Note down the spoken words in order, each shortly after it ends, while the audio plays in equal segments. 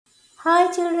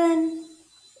Hi children,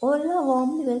 all are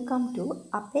warmly welcome to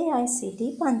අපේ ICT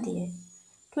පන්තිය.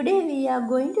 Today we are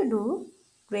going to do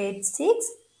grade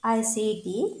 6 ICT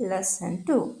lesson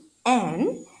 2 and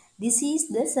this is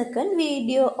the second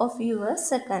video of your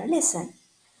second lesson.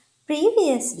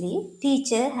 Previously,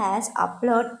 teacher has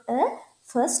uploaded a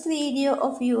first video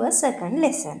of your second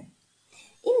lesson.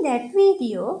 In that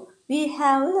video, we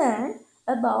have learned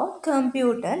about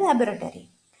computer laboratory.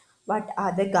 What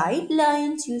are the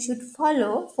guidelines you should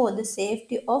follow for the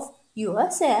safety of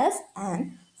yourself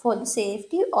and for the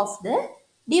safety of the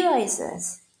devices?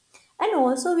 And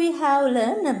also we have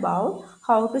learned about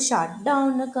how to shut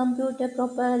down a computer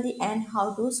properly and how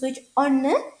to switch on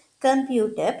a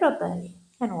computer properly.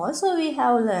 And also we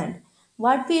have learned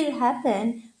what will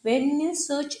happen when you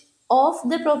switch off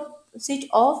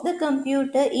the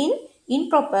computer in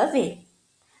proper way.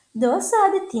 Those are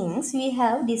the things we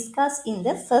have discussed in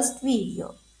the first video.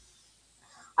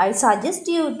 I suggest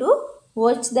you to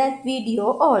watch that video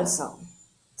also.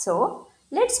 So,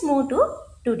 let's move to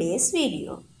today's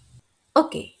video.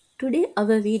 Okay, today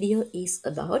our video is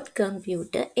about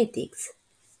computer ethics.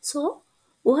 So,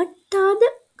 what are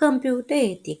the computer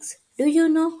ethics? Do you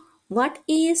know what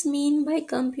is mean by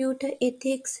computer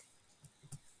ethics?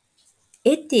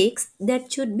 Ethics that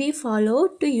should be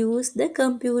followed to use the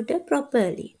computer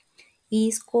properly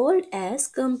is called as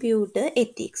computer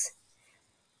ethics.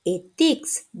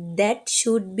 Ethics that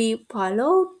should be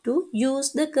followed to use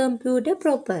the computer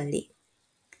properly.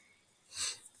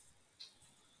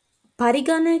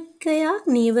 පරිගණකයක්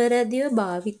නිවැරදිව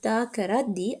භාවිතා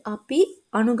කරද්දී අපි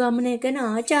අනුගමනය කරන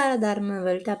ආචාර ධර්ම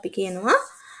වලට අපි කියනවා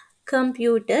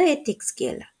computer ethics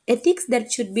කියලා. Ethics that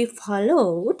should be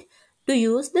followed to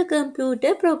use the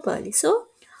computer properly. So,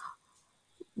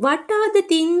 what are the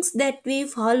things that we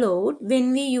followed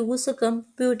when we use a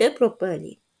computer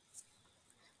properly?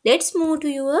 Let's move to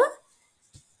your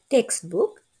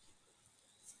textbook.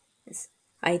 Yes,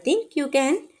 I think you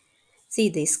can see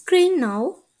the screen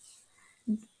now.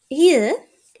 Here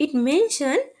it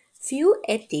mentioned few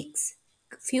ethics,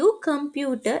 few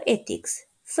computer ethics.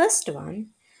 First one,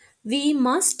 we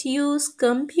must use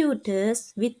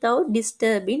computers without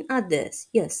disturbing others.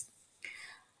 Yes,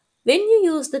 when you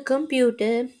use the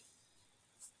computer,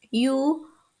 you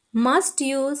must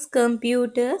use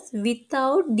computers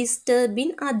without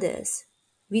disturbing others.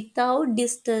 Without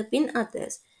disturbing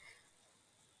others.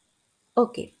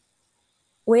 Okay.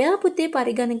 ඔයා පුතේ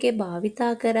පරිගණකය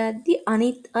භාවිතා කරද්දී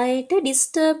අනිත් අයට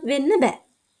disturb වෙන්න බෑ.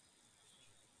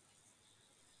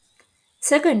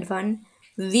 Second one,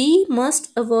 we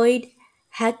must avoid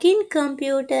hacking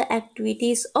computer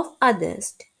activities of others.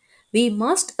 We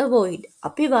must avoid.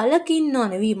 අපි වළකින්න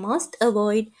ඕනේ. We must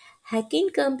avoid hacking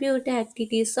computer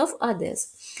activities of others.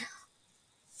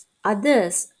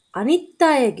 Others අනිත්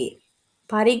අයගේ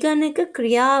පරිගණක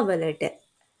ක්‍රියාවලට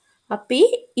අපි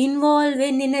involve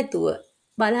වෙන්නේ නැතුව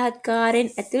බලහත්කාරයෙන්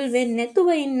ඇතුල් වෙන්නේ නැතුව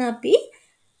ඉන්න අපි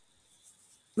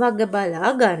වග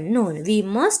බලා ගන්න ඕන. We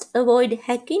must avoid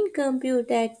hacking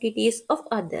computer activities of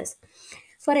others.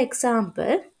 For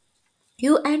example,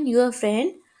 you and your friend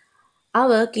are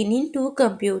working in two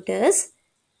computers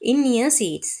in near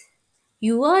seats.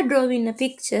 You are drawing a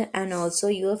picture and also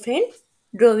your friend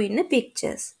drawing a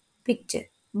picture.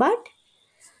 But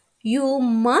you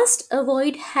must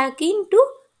avoid hacking to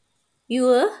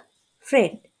your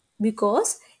friend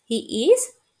because he is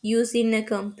using a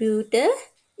computer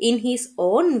in his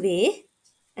own way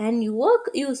and you are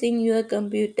using your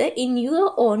computer in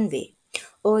your own way.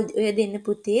 ඔය දෙන්න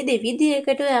පුතේ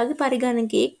දෙවිදියකට ඔයාගේ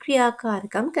පරිගණකයේ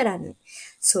ක්‍රියාකාරකම් කරන්න.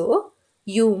 So,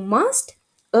 you must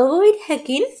avoid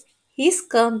hacking his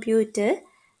computer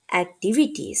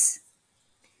activities.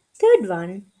 Third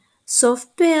one,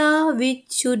 software which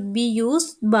should be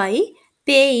used by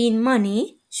paying money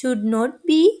should not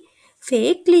be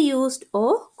fakely used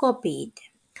or copied.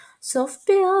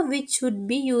 Software which should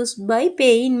be used by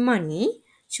paying money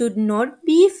should not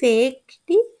be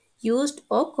fakely used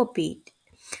or copied.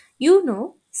 You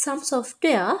know, some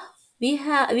software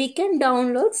we can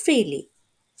download freely.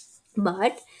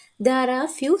 But there are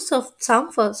some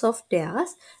softwares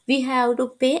we have to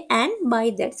pay and buy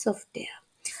that software.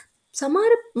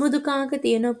 සමහර මුදුකාංක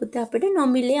තියෙනවා පුතේ අපිට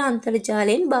නොමිලේ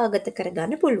අන්තර්ජාලයෙන් භාගත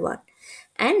කරගන්න පුළුවන්.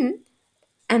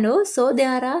 And also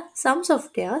there are some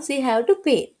softwares we have to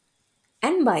pay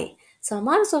and buy.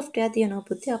 සමහර software තියෙනවා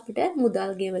පුතේ අපිට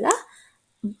මුදල් ගෙවලා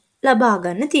ලබා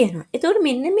ගන්න තියෙනවා. ඒතකොට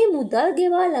මෙන්න මේ මුදල්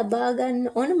ගෙවා ලබා ගන්න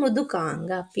ඕන මුදුකාංග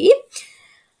අපි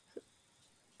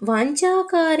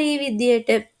වංචාකාරී විදියට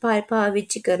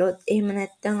පාවිච්චි කරොත් එහෙම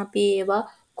නැත්නම් අපි ඒවා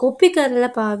කොපි කරලා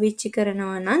පාවිච්චි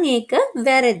කරනවා නම් ඒක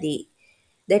වැරදි.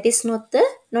 That is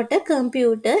not a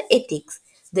computer ethics.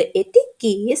 The ethic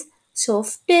is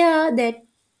software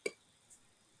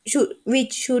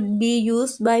which should be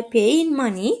used by paying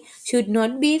money should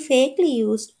not be fakely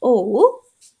used or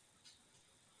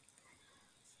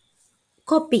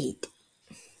copied.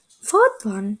 Fourth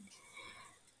one,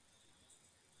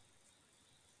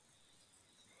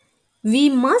 we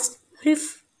must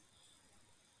ref-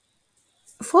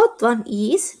 fourth one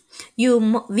is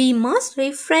we must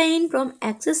refrain from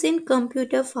accessing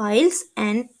computer files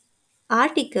and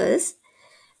articles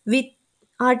with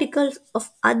articles of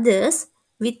others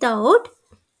without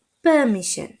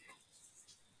permission.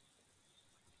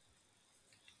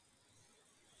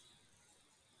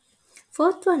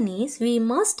 Fourth one is we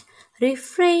must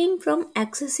refrain from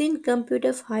accessing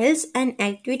computer files and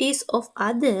activities of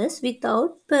others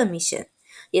without permission.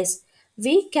 Yes,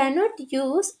 we cannot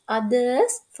use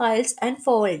others' files and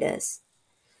folders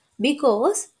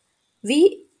because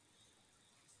we,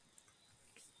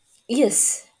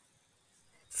 yes.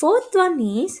 Fourth one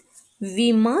is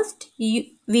we must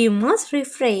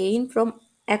refrain from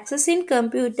accessing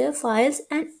computer files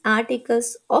and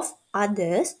articles of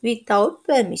others without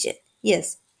permission.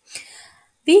 Yes,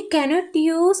 we cannot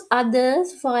use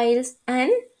others' files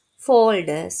and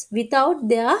folders without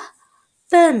their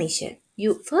permission.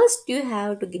 You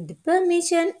have to get the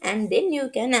permission and then you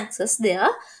can access their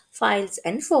files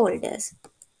and folders.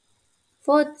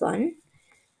 Fourth one,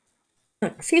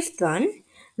 fifth one,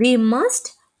 we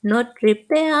must not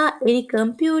repair any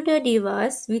computer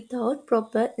device without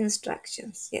proper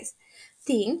instructions. Yes,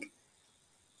 think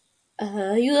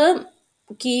your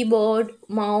keyboard,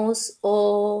 mouse,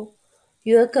 or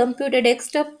your computer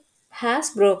desktop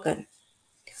has broken.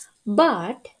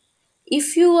 But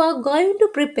if you are going to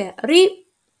repair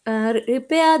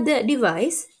the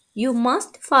device, you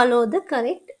must follow the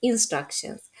correct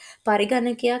instructions.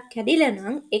 පරිගණකයක් කැඩිලා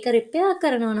නම් ඒක repair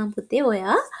කරනවා නම් පුතේ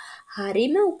ඔයා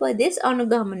හරිම උපදෙස්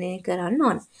අනුගමනය කරන්න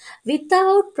ඕන.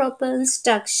 Without proper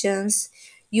instructions,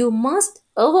 you must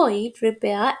avoid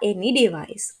repair any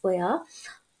device. ඔයා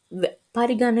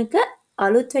පරිගණක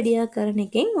අලුත් වැඩියා කරන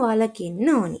එකෙන් වළකින්න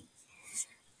ඕනි.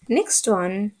 Next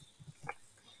one.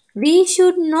 We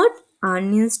should not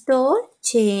uninstall,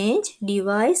 change,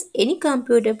 device any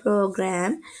computer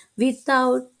program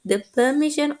without the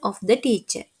permission of the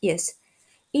teacher. Yes,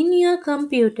 in your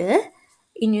computer,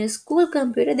 in your school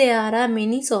computer, there are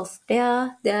many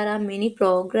software, there are many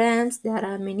programs, there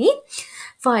are many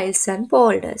files and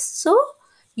folders. So,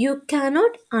 you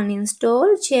cannot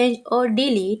uninstall, change or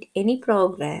delete any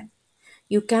program.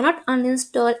 You cannot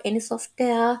uninstall any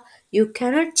software. You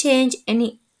cannot change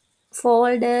any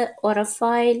folder or a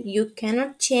file. You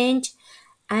cannot change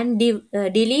and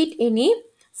delete any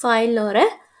file or a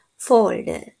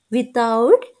folder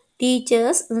without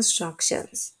teacher's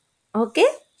instructions. Okay.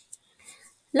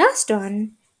 Last one.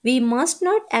 We must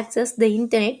not access the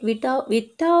internet without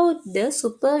the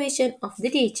supervision of the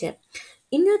teacher.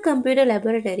 In a computer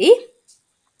laboratory,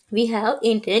 we have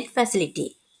internet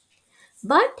facility.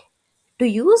 But to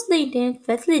use the internet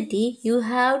facility, you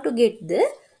have to get the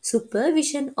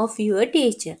supervision of your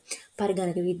teacher.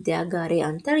 පරිගණක විද්‍යාගාරයේ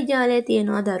අන්තර්ජාලය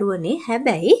තියෙනවා දරුවනේ.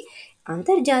 හැබැයි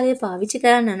අන්තර්ජාලය පාවිච්චි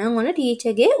කරන්න නම් ඕන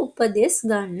ටීචර්ගේ උපදෙස්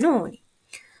ගන්න ඕනි.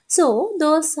 So,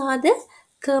 those are the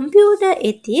computer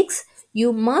ethics you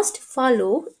must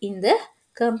follow in the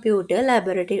computer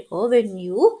laboratory or when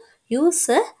you use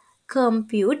a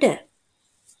computer.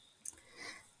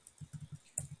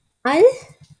 I'll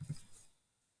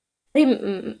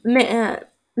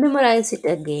memorize it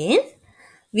again.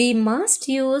 We must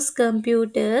use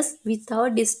computers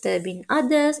without disturbing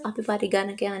others. අපි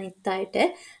පරිගණකය අනිත් අයට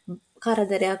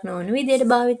කරදරයක් නොවන විදිහට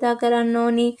භාවිතා කරන්න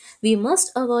ඕනි. We must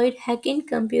avoid hacking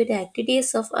computer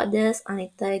activities of others.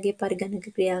 අනිත් අයගේ පරිගණක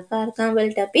ක්‍රියාකාරකම්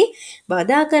වලට අපි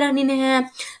බාධා කරන්නේ නැහැ.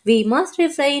 We must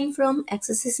refrain from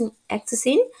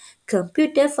accessing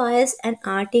computer files and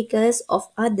articles of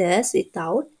others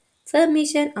without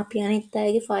permission. අපි අනිත්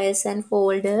අයගේ files and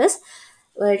folders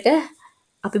වලට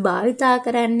අපි භාවිතා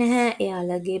කරන්නේ නැහැ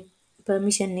එයාලගේ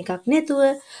permission එකක් නැතුව.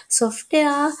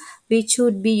 Software which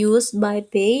should be used by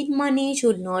paid money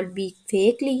should not be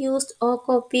fakely used or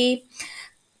copied.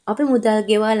 අපි මුදල්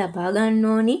ගෙවා ලබා ගන්න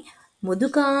ඕනි.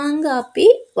 මුදුකාංග අපි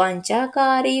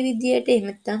වංචාකාරී විදියට එහෙම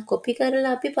නැත්නම් කොපි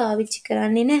කරලා අපි පාවිච්චි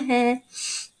කරන්නේ නැහැ.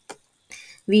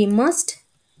 We must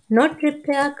not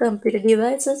repair computer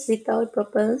devices without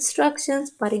proper instructions.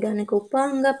 පරිගණක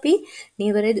උපාංග අපි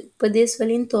නිවැරදි උපදෙස්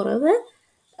වලින් තොරව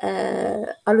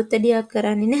අලුතඩියක්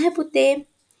කරන්නේ නැහැ පුතේ.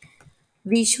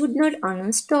 We should not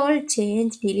uninstall,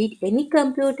 change, delete any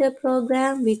computer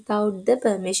program without the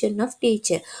permission of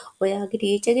teacher. ඔයාගේ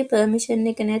ටීචර්ගේ permission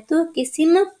එක නැතුව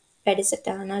කිසිම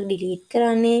වැඩසටහනක් delete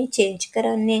කරන්නේ, change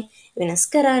කරන්නේ, වෙනස්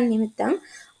කරන්නේ නැත්නම්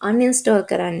uninstall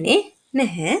කරන්නේ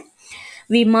නැහැ.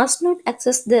 We must not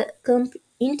access the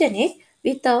internet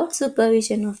without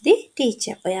supervision of the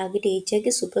teacher. ඔයාගේ teacher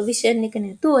ගේ supervision එක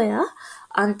නැතුව ඔයා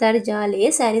අන්තර්ජාලයේ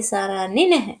සැරිසරන්නේ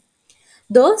නැහැ.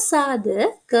 Those are the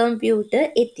computer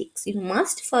ethics you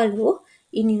must follow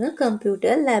in your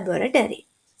computer laboratory.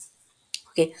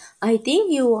 Okay, I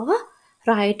think you are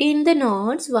writing the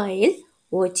notes while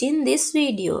watching this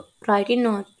video. Writing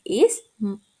note is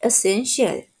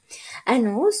essential. And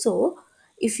also,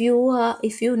 if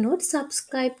you not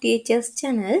subscribe teacher's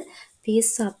channel,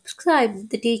 please subscribe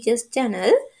the teacher's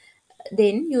channel.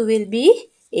 Then you will be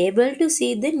able to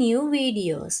see the new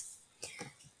videos.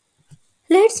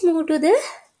 Let's move to the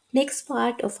next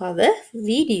part of our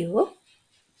video.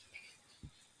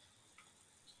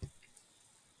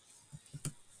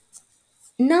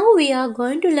 Now we are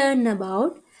going to learn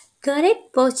about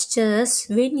correct postures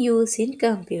when using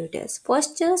computers.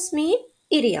 Postures mean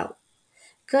ඉරියව්.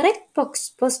 Correct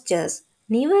postures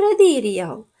නිවැරදි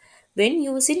ඉරියව් when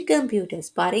using computers.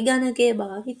 පරිගණකයේ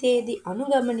භාවිතයේදී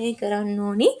අනුගමනය කරන්න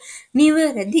ඕනි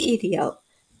නිවැරදි ඉරියව්.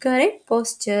 Correct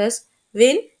postures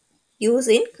when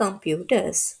using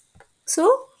computers. So,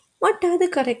 what are the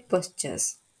correct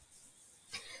postures?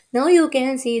 Now you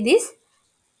can see this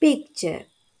picture.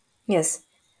 Yes.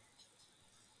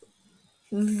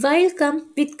 While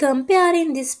with comparing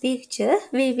this picture,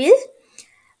 we will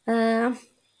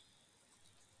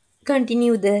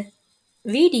continue the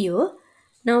video.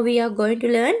 Now we are going to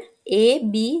learn A,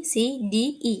 B, C,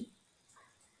 D, E.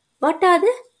 What are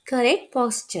the correct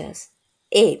postures?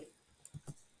 A.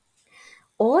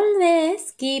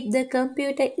 Always keep the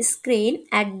computer screen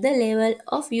at the level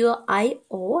of your eye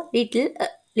or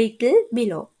little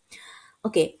below.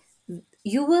 Okay,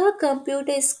 your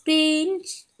computer screen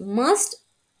must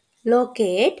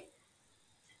locate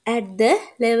at the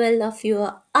level of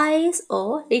your eyes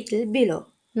or little below,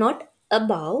 not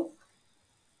above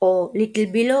or little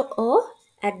below or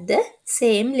at the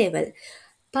same level.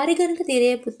 පරිගණක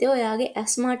තිරයේ පුතේ ඔයාගේ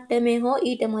ඇස් මට්ටමේ හෝ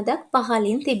ඊට මදක්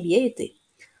පහළින් තිබිය යුතුයි.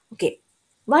 Okay,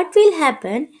 what will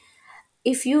happen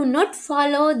if you not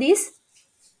follow this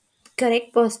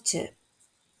correct posture?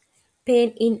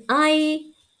 Pain in eye,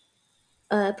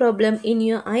 problem in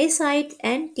your eyesight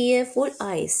and tearful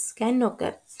eyes can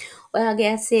occur. ඔයාගේ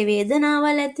ඇස්සේ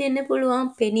වේදනාවල් ඇති වෙන්න පුළුවන්,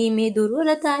 පෙනීමේ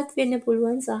දුර්වලතා ඇති වෙන්න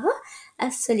පුළුවන් සහ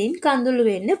ඇස් වලින් කඳුළු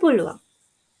වෙන්න පුළුවන්.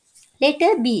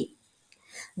 Letter B.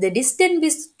 The distance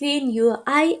between your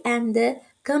eye and the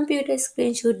computer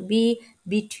screen should be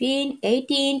between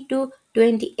 18 to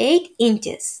 28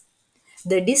 inches.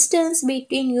 The distance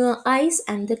between your eyes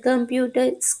and the computer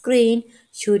screen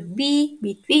should be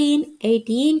between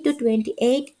 18 to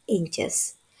 28 inches.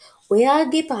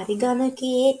 ඔයාගේ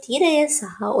පරිගණකයේ තිරය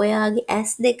සහ ඔයාගේ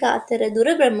ඇස් දෙක අතර දුර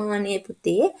ප්‍රමාණය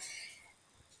පුතේ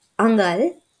අඟල්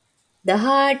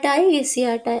 18යි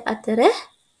 28යි අතර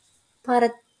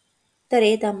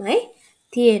පරතරය තමයි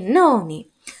තියෙන්න ඕනේ.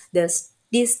 The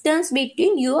distance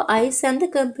between your eyes and the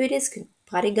computer screen.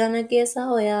 පරිගණකය සහ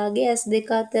ඔයාගේ ඇස්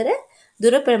දෙක අතර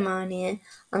දුර ප්‍රමාණය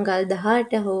අඟල්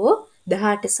 18 හෝ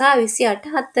 18 සහ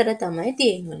 28 අතර තමයි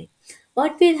තියෙන්නේ.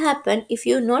 What will happen if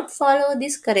you not follow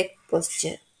this correct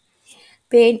posture?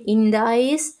 Pain in the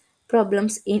eyes,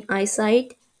 problems in eyesight,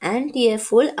 and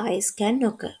tearful eyes can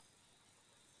occur.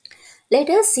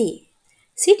 Letter C.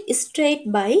 Sit straight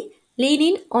by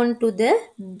leaning onto the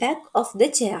back of the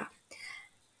chair.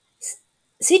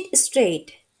 Sit straight.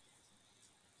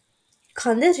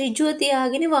 කඳ ඍජුව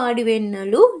තියාගෙන වාඩි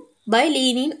වෙන්නලු by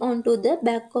leaning onto the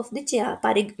back of the chair.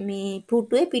 මේ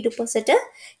පුටුවේ පිටුපසට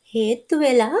හේතු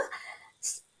වෙලා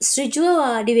ඍජුව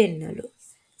වාඩි වෙන්නලු.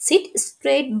 Sit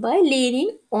straight by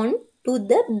leaning on to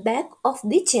the back of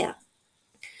the chair.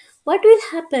 What will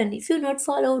happen if you not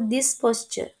follow this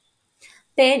posture?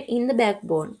 Pain in the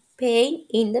backbone. Pain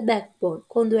in the backbone.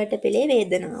 කොඳු වැටපෙළේ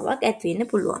වේදනාවක් ඇති වෙන්න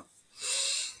පුළුවන්.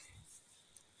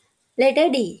 Letter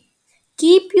D.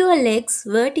 Keep your legs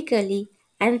vertically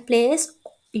and place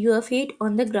your feet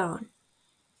on the ground.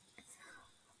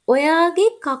 ඔයාගේ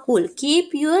කකුල් keep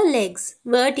your legs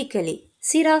vertically.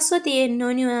 සිරස්ව තියෙන්න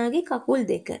ඕනි ඔයාගේ කකුල්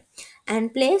දෙක.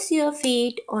 And place your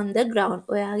feet on the ground.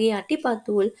 ඔයාගේ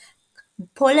යටිපතුල්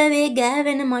පොළවේ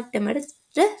ගෑවෙන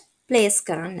මට්ටමට place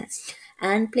කරන්න.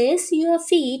 And place your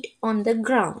feet on the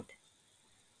ground.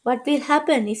 What will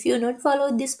happen if you not follow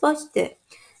this posture?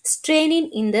 Straining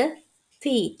in the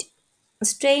feet.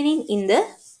 Straining in the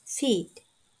feet.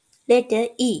 Letter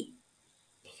E.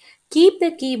 Keep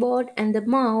the keyboard and the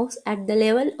mouse at the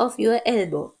level of your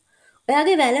elbow.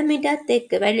 ඔයාගේ වැලමිටත්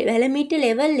එක්ක වැලමිට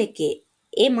level එකේ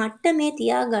ඒ මට්ටමේ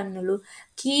තියාගන්නලු.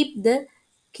 Keep the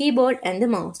keyboard and the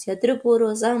mouse. යතුරු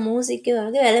පුවරුව සහ මූසික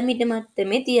වගේ වැලමිට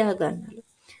මට්ටමේ තියාගන්නලු.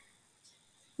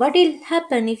 What will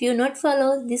happen if you not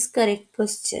follow this correct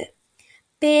posture?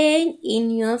 Pain in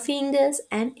your fingers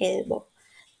and elbow.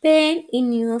 Pain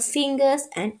in your fingers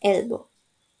and elbow.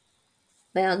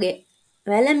 ඔයාගේ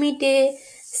වැලමිටේ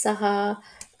සහ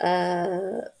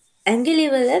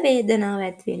ඇඟිලිවල වේදනාව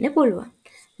ඇති වෙන්න පුළුවන්.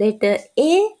 Letter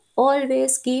A.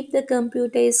 Always keep the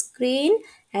computer screen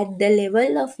at the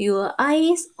level of your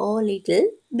eyes or little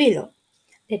below.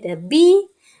 Letter B.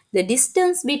 The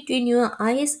distance between your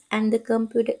eyes and the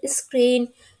computer screen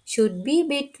should be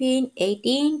between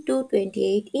 18 to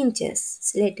 28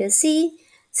 inches. Letter C.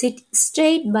 Sit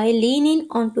straight by leaning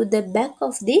onto the back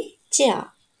of the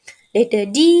chair. Letter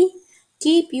D.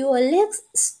 Keep your legs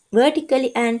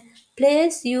vertically and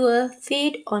place your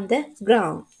feet on the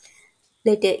ground.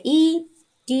 Letter E.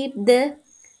 Keep the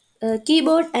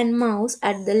keyboard and mouse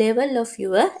at the level of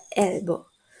your elbow.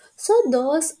 So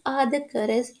those are the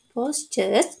correct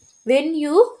postures when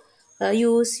you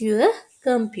use your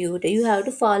computer. You have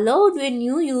to follow when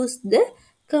you use the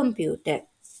computer.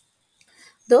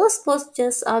 Those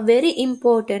postures are very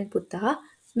important, Putta,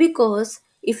 because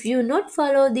if you not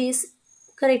follow these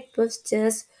correct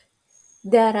postures,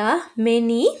 there are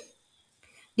many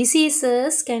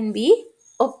diseases can be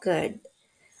occurred.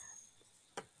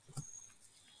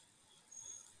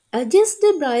 Adjust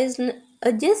the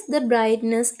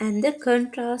brightness and the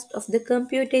contrast of the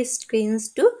computer screens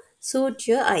to suit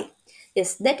your eye.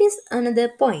 Yes, that is another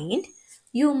point.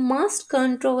 You must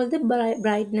control the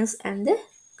brightness and the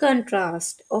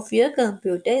contrast of your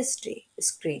computer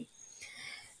screen.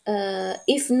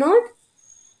 If not,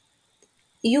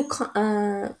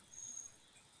 the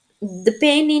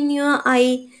pain in your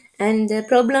eye and the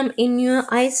problem in your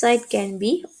eyesight can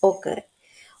be occur.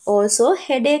 Also,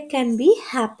 headache can be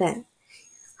happen.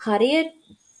 හරියට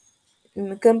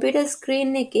computer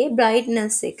screen එකේ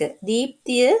brightness එක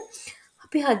දීප්තිය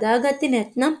අපි හදාගත්තේ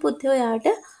නැත්නම් පුතේ ඔයාට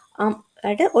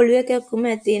ඔළුව කැක්කුම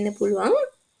ඇති වෙන්න පුළුවන්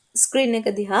ස්ක්‍රීන් එක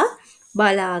දිහා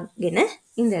බලාගෙන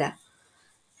ඉඳලා.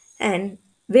 And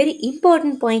very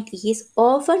important point is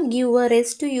often give a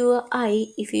rest to your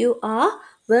eye if you are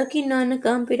working on a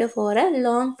computer for a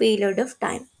long period of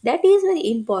time. That is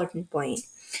very important point.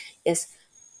 Yes,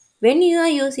 when you are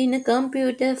using a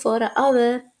computer for an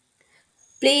hour,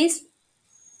 please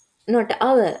not an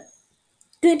hour,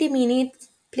 20 minutes,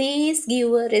 please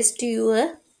give a rest to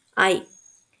your eye.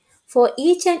 For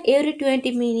each and every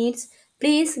 20 minutes,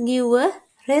 please give a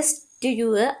rest to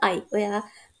your eye. ඔයා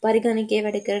පරිගණකයේ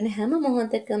වැඩ කරන හැම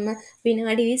මොහොතකම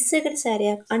විනාඩි 20කට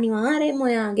සැරයක් අනිවාර්යයෙන්ම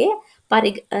ඔයාගේ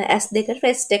ඇස් දෙකට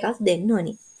රෙස්ට් එකක් දෙන්න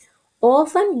ඕනි.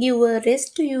 Often give a rest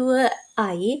to your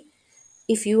eye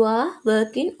if you are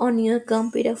working on your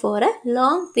computer for a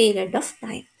long period of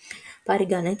time.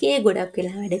 පරිගණකයේ ගොඩක්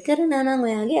වෙලා වැඩ කරනවා නම්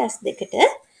ඔයාගේ ඇස් දෙකට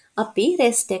අපි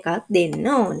රෙස්ට් එකක් දෙන්න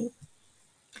ඕනි.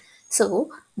 So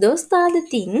those are the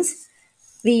things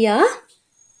we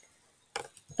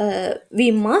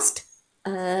must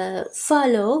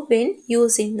follow when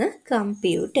using a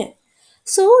computer.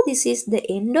 So this is the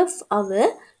end of our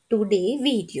today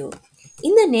video.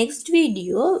 In the next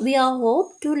video, we are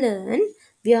hope to learn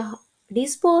we are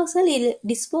dispose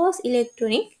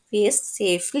electronic waste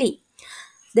safely.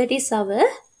 That is our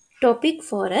topic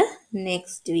for a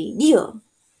next video.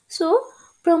 So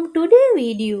from today's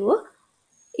video,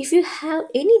 if you have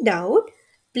any doubt,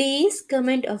 please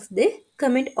comment on the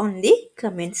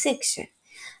comment section,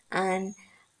 and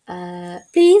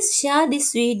please share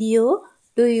this video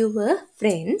to your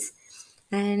friends,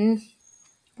 and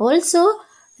also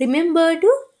remember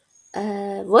to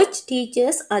watch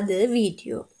teachers other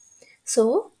video.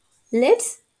 So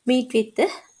let's meet with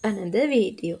another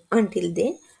video. Until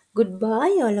then,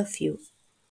 goodbye all of you.